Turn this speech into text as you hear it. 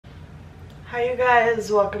Hi you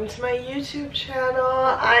guys, welcome to my YouTube channel.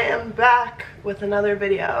 I am back with another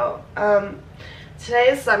video. Today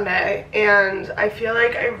is Sunday and I feel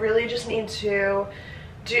like I really just need to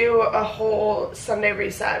do a whole Sunday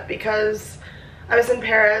reset because I was in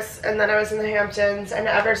Paris and then I was in the Hamptons, and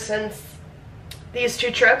ever since these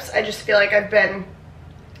two trips I just feel like I've been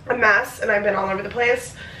a mess and I've been all over the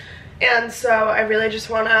place. And so I really just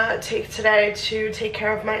want to take today to take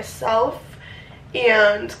care of myself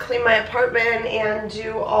and clean my apartment and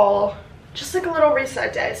do all just like a little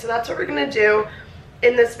reset day. So that's what we're gonna do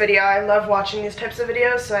in this video. I love watching these types of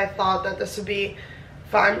videos, so I thought that this would be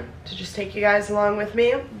fun to just take you guys along with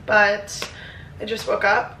me. But I just woke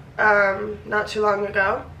up not too long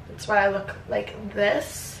ago. That's why I look like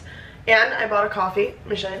this. And I bought a coffee. Let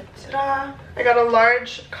me show you. Ta-da! I got a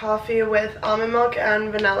large coffee with almond milk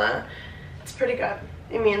and vanilla. It's pretty good.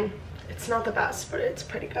 I mean, it's not the best, but it's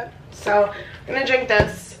pretty good. So I'm gonna drink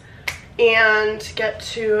this and get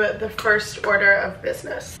to the first order of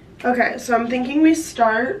business. Okay, so I'm thinking we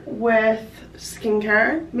start with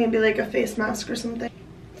skincare, maybe like a face mask or something.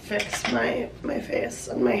 Fix my face,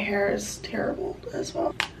 and my hair is terrible as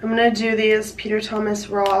well. I'm gonna do these Peter Thomas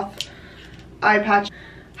Roth eye patch,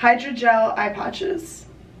 hydrogel eye patches,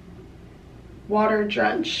 water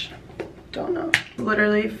drench. Don't know.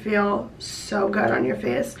 Literally feel so good on your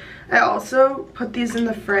face. I also put these in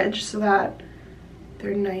the fridge so that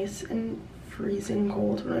they're nice and freezing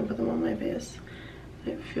cold when I put them on my face.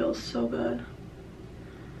 It feels so good.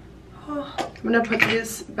 Oh. I'm gonna put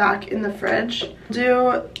these back in the fridge.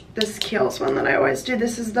 Do this Kiehl's one that I always do.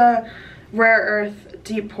 This is the Rare Earth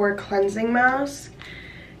Deep Pore Cleansing Mask,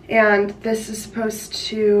 and this is supposed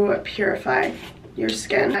to purify your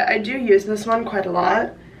skin. I do use this one quite a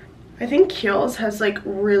lot. I think Kiehl's has like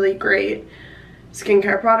really great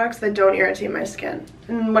skincare products that don't irritate my skin.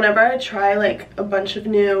 And whenever I try like a bunch of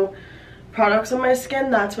new products on my skin,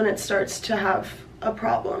 that's when it starts to have a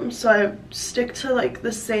problem. So I stick to like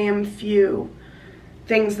the same few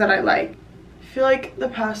things that I like. I feel like the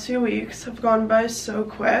past few weeks have gone by so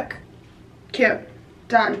quick. Cute.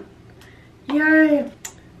 Done. Yay.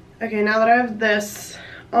 Okay, now that I have this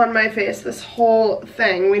on my face, this whole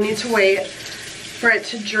thing, we need to wait for it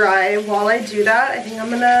to dry. While I do that, I think I'm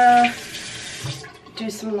gonna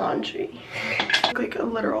do some laundry. I look like a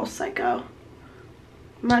literal psycho.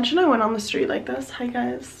 Imagine I went on the street like this. Hi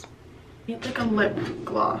guys. I need like a lip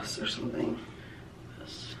gloss or something.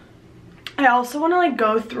 I also want to like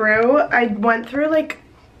go through, I went through like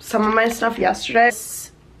some of my stuff yesterday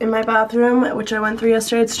in my bathroom, which I went through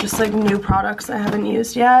yesterday. It's just like new products I haven't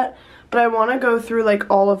used yet, but I want to go through like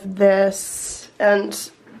all of this,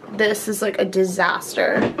 and this is like a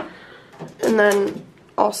disaster. And then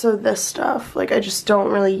also this stuff, like I just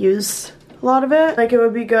don't really use a lot of it. Like it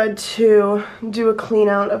would be good to do a clean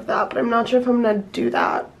out of that, but I'm not sure if I'm gonna do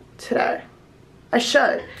that today. I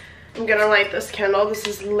should. I'm gonna light this candle. This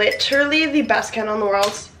is literally the best candle in the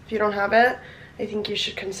world. If you don't have it, I think you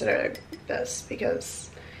should consider this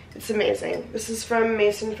because it's amazing. This is from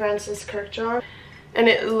Mason Francis Kirkjohn, and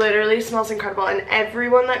it literally smells incredible. And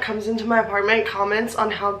everyone that comes into my apartment comments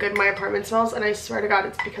on how good my apartment smells, and I swear to God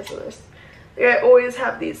it's because of this. Like, I always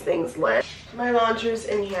have these things lit. My laundry's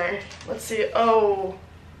in here. Let's see. Oh,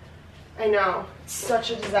 I know. It's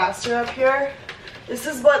such a disaster up here. This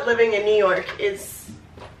is what living in New York is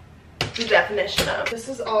the definition of. This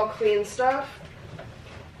is all clean stuff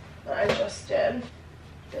that I just did.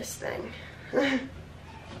 This thing.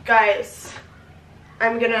 Guys,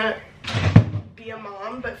 I'm gonna be a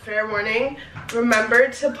mom, but fair warning, remember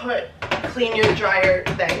to clean your dryer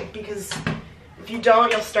thing, because if you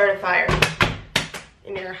don't, you'll start a fire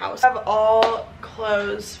in your house. I have all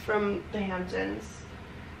clothes from the Hamptons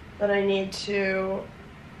that I need to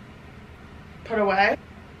put away.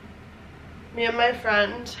 Me and my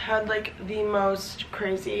friend had like the most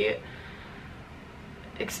crazy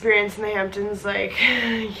experience in the Hamptons. Like,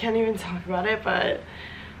 I can't even talk about it, but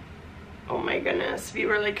oh my goodness, we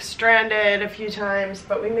were like stranded a few times,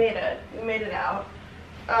 but we made it out.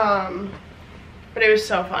 But it was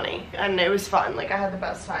so funny and it was fun. Like, I had the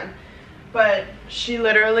best time. But she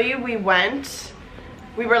literally, we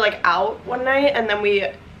were like out one night, and then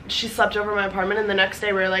she slept over my apartment, and the next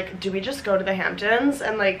day we were like, do we just go to the Hamptons?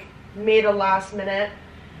 And like made a last minute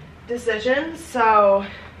decision. So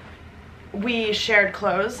we shared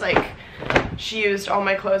clothes. Like, she used all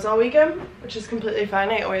my clothes all weekend, which is completely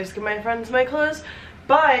fine. I always give my friends my clothes.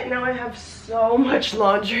 But now I have so much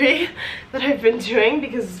laundry that I've been doing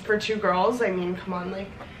because for two girls, I mean, come on, like,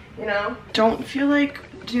 you know. Don't feel like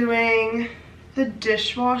doing the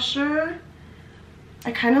dishwasher.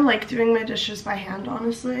 I kind of like doing my dishes by hand,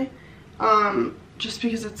 honestly. just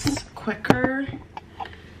because it's quicker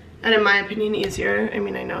and in my opinion easier. I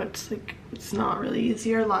mean, I know it's like, it's not really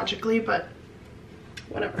easier logically, but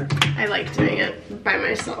whatever. I like doing it by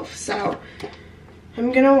myself. So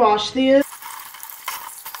I'm gonna wash these.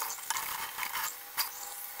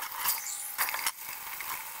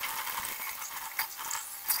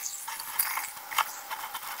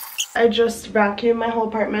 I just vacuumed my whole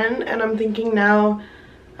apartment and I'm thinking now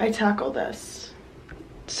I tackle this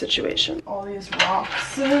situation. All these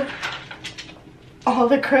rocks, all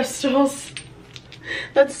the crystals.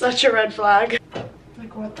 That's such a red flag.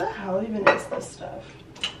 Like, what the hell even is this stuff?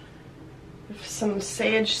 Some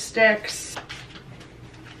sage sticks. I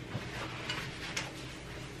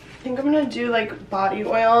think I'm gonna do like body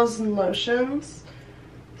oils and lotions.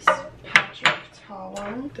 This Patrick Ta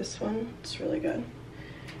one. This one, it's really good.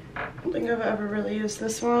 I don't think I've ever really used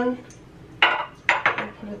this one. I'll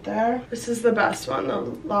put it there. This is the best one, the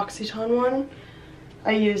L'Occitane one.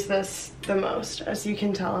 I use this the most. As you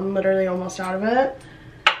can tell, I'm literally almost out of it.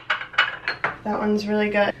 That one's really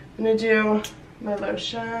good. I'm gonna do my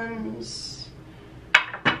lotions,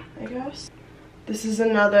 I guess. This is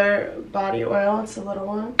another body oil, it's a little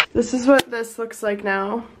one. This is what this looks like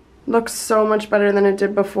now. Looks so much better than it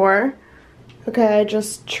did before. Okay, I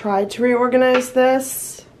just tried to reorganize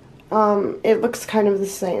this. It looks kind of the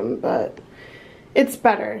same, but it's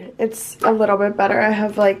better. It's a little bit better. I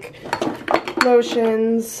have like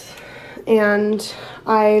lotions and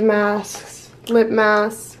eye masks, lip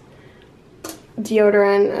masks,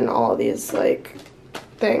 deodorant, and all these like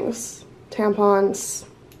things, tampons,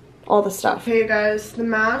 all the stuff. Hey guys, the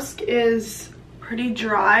mask is pretty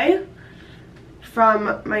dry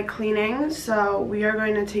from my cleaning, so we are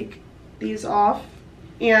going to take these off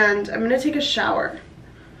and I'm gonna take a shower.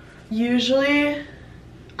 Usually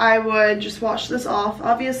I would just wash this off,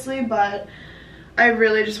 obviously, but I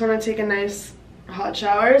really just want to take a nice hot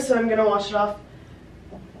shower, so I'm gonna wash it off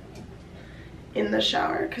in the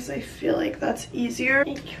shower because I feel like that's easier.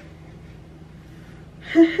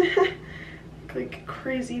 Like a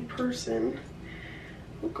crazy person.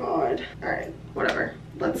 Oh god. Alright, whatever.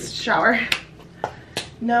 Let's shower.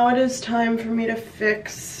 Now it is time for me to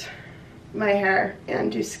fix my hair and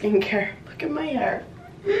do skincare. Look at my hair.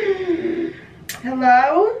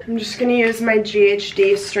 Hello? I'm just gonna use my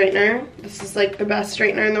GHD straightener. This is like the best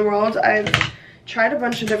straightener in the world. I've tried a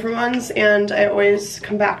bunch of different ones and I always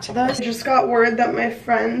come back to this. I just got word that my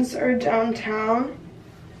friends are downtown.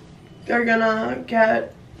 They're gonna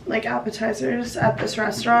get like appetizers at this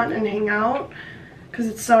restaurant and hang out because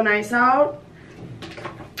it's so nice out.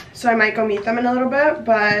 So I might go meet them in a little bit,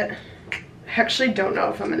 but I actually don't know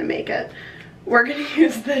if I'm gonna make it. We're gonna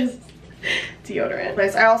use this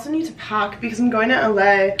deodorant. I also need to pack because I'm going to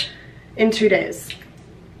LA in 2 days.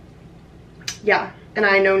 Yeah, and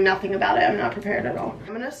I know nothing about it. I'm not prepared at all.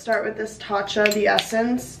 I'm gonna start with this Tatcha, the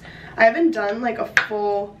Essence. I haven't done like a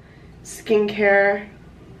full skincare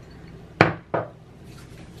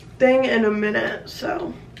thing in a minute,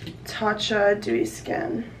 so Tatcha Dewy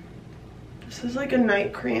Skin. This is like a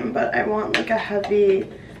night cream, but I want like a heavy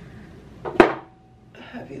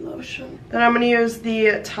lotion. Then I'm gonna use the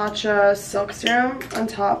Tatcha Silk Serum on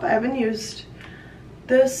top. I haven't used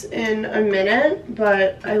this in a minute,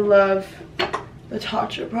 but I love the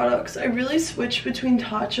Tatcha products. I really switch between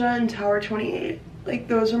Tatcha and Tower 28. Like,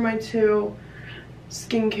 those are my two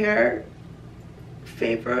skincare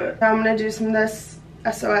favorite. Now I'm gonna do some of this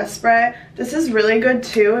SOS spray. This is really good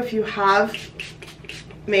too if you have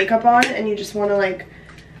makeup on and you just want to like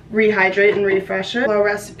rehydrate and refresh it. Low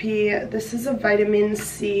recipe. This is a vitamin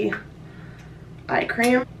C eye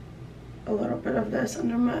cream. A little bit of this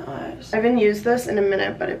under my eyes. I haven't used this in a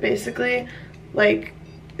minute, but it basically like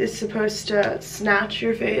is supposed to snatch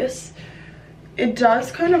your face. It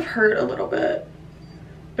does kind of hurt a little bit,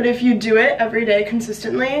 but if you do it every day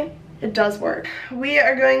consistently, it does work. We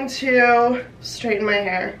are going to straighten my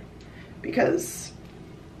hair because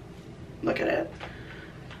look at it.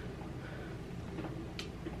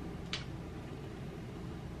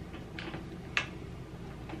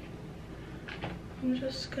 I'm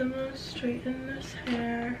just gonna straighten this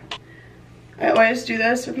hair. I always do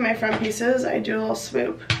this with my front pieces. I do a little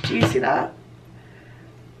swoop. Do you see that?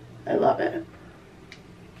 I love it.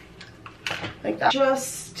 Like that.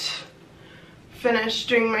 Just finished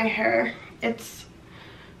doing my hair. It's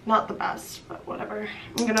not the best, but whatever.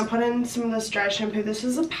 I'm gonna put in some of this dry shampoo. This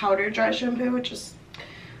is a powder dry shampoo, which is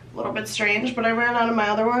a little bit strange, but I ran out of my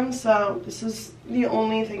other one, so this is the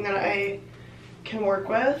only thing that I can work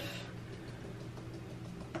with.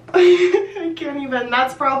 I can't even.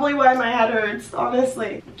 That's probably why my head hurts,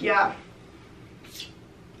 honestly. Yeah.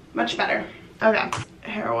 Much better. Okay.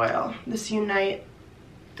 Hair oil. This Unite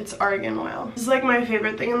It's argan oil. This is like my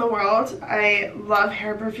favorite thing in the world. I love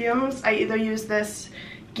hair perfumes. I either use this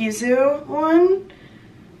Gizu one,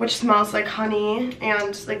 which smells like honey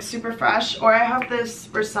and like super fresh, or I have this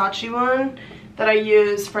Versace one that I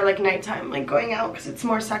use for like nighttime, like going out, because it's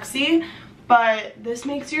more sexy. But this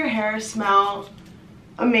makes your hair smell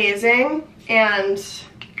amazing, and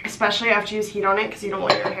especially after you use heat on it, because you don't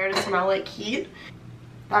want your hair to smell like heat.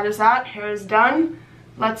 That is that. Hair is done.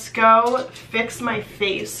 Let's go fix my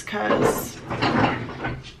face, because I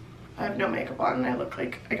have no makeup on and I look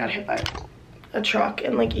like I got hit by a truck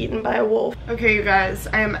and like eaten by a wolf. Okay, you guys,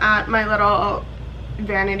 I am at my little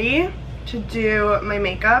vanity to do my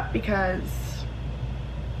makeup because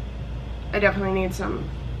I definitely need some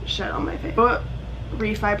shit on my face.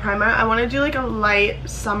 Refi primer. I want to do like a light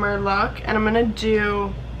summer look, and I'm gonna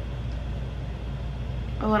do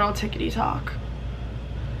a little tickety talk.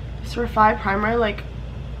 This Refi primer, like,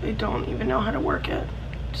 I don't even know how to work it.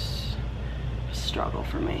 It's a struggle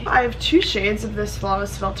for me. I have 2 shades of this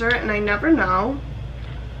Flawless filter, and I never know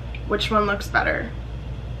which one looks better.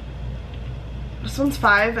 This one's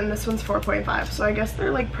 5 and this one's 4.5, so I guess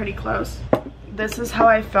they're like pretty close. This is how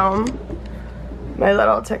I film my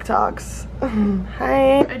little TikToks.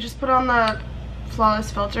 Hi. I just put on the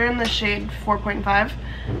Flawless filter in the shade 4.5.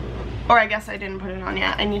 Or I guess I didn't put it on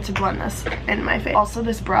yet. I need to blend this in my face. Also,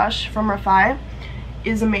 this brush from Refi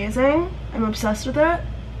is amazing. I'm obsessed with it.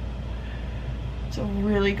 It's a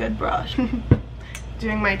really good brush.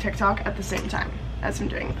 Doing my TikTok at the same time as I'm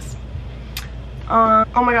doing this. Oh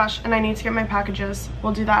my gosh, and I need to get my packages.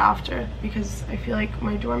 We'll do that after, because I feel like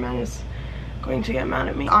my doorman is going to get mad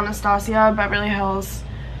at me. Anastasia Beverly Hills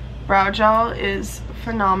brow gel is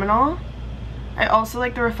phenomenal. I also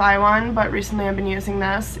like the Refi one, but recently I've been using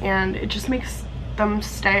this and it just makes them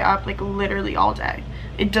stay up like literally all day.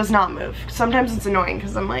 It does not move. Sometimes it's annoying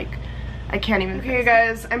because I'm like, I can't even. Okay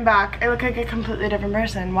guys, I'm back. I look like a completely different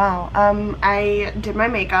person. Wow. I did my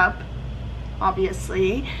makeup,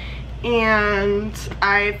 obviously, and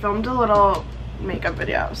I filmed a little makeup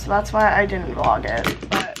video, so that's why I didn't vlog it,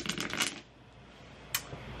 but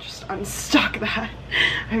just unstuck that.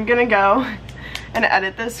 I'm gonna go and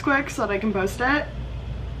edit this quick so that I can post it,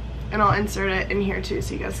 and I'll insert it in here too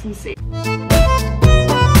so you guys can see.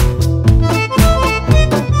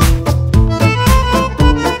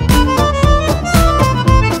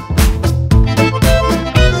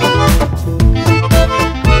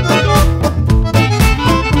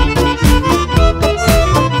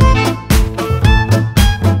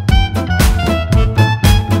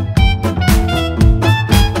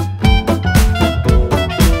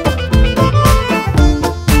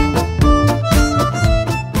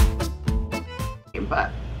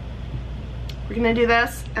 We're gonna do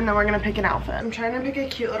this and then we're gonna pick an outfit. I'm trying to pick a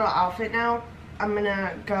cute little outfit now. I'm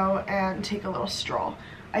gonna go and take a little stroll.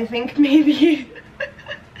 I think maybe,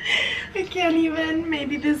 I can't even,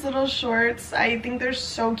 maybe these little shorts. I think they're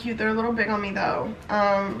so cute. They're a little big on me though.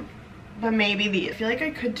 But maybe these. I feel like I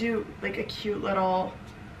could do like a cute little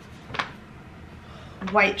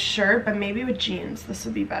white shirt, but maybe with jeans, this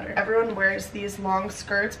would be better. Everyone wears these long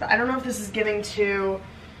skirts, but I don't know if this is giving to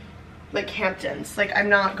like Hamptons. Like, I'm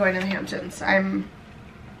not going to the Hamptons. I'm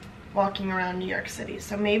walking around New York City.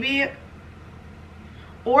 So maybe,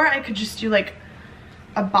 or I could just do like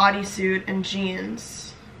a bodysuit and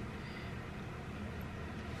jeans.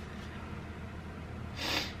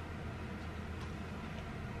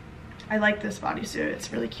 I like this bodysuit.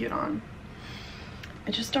 It's really cute on.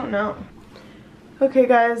 I just don't know. Okay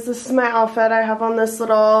guys, this is my outfit. I have on this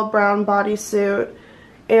little brown bodysuit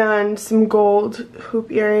and some gold hoop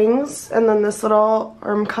earrings, and then this little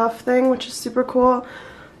arm cuff thing, which is super cool.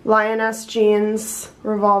 Lioness jeans,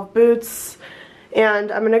 Revolve boots, and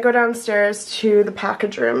I'm gonna go downstairs to the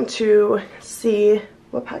package room to see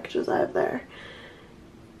what packages I have there.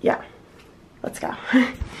 Yeah, let's go.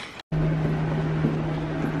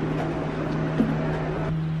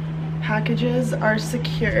 Packages are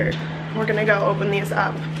secured. We're gonna go open these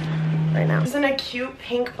up right now. It's in a cute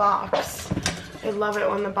pink box. I love it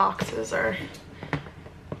when the boxes are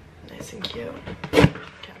nice and cute.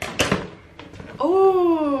 Okay.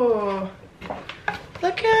 Oh,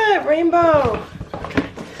 look at rainbow. Okay.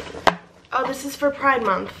 Oh, this is for Pride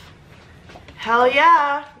Month. Hell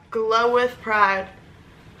yeah, glow with pride.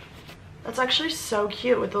 That's actually so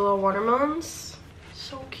cute with the little watermelons.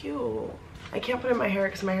 So cute. I can't put it in my hair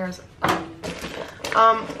because my hair is up.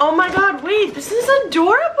 Oh my god, wait, this is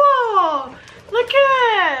adorable. Look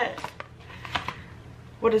at it.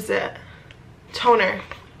 What is it? Toner.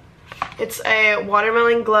 It's a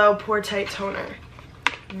Watermelon Glow Pore Tight Toner.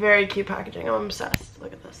 Very cute packaging. I'm obsessed.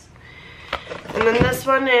 Look at this. And then this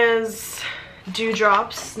one is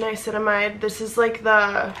Dewdrops niacinamide. This is like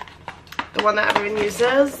the one that everyone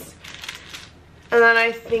uses. And then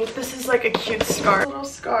I think this is like a cute scarf. Little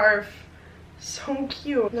scarf. So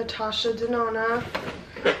cute. Natasha Denona.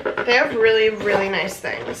 They have really, really nice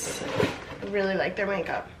things. I really like their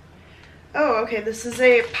makeup. Oh, okay, this is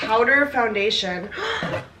a powder foundation.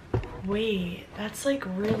 Wait, that's like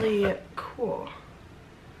really cool.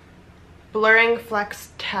 Blurring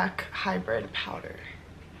Flex Tech Hybrid Powder.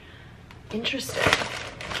 Interesting.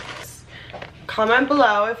 Comment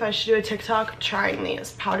below if I should do a TikTok trying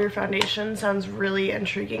these. Powder foundation sounds really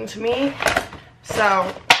intriguing to me.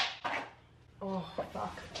 So, oh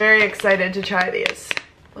fuck. Very excited to try these.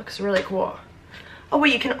 Looks really cool. Oh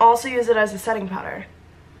wait, you can also use it as a setting powder.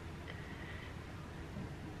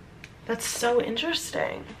 That's so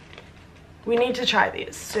interesting. We need to try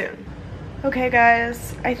these soon. Okay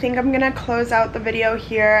guys, I think I'm gonna close out the video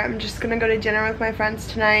here. I'm just gonna go to dinner with my friends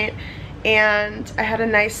tonight, and I had a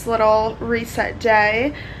nice little reset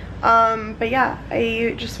day. But yeah,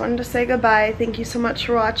 I just wanted to say goodbye. Thank you so much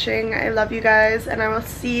for watching. I love you guys, and I will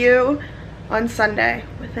see you on Sunday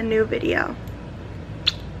with a new video.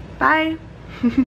 Bye.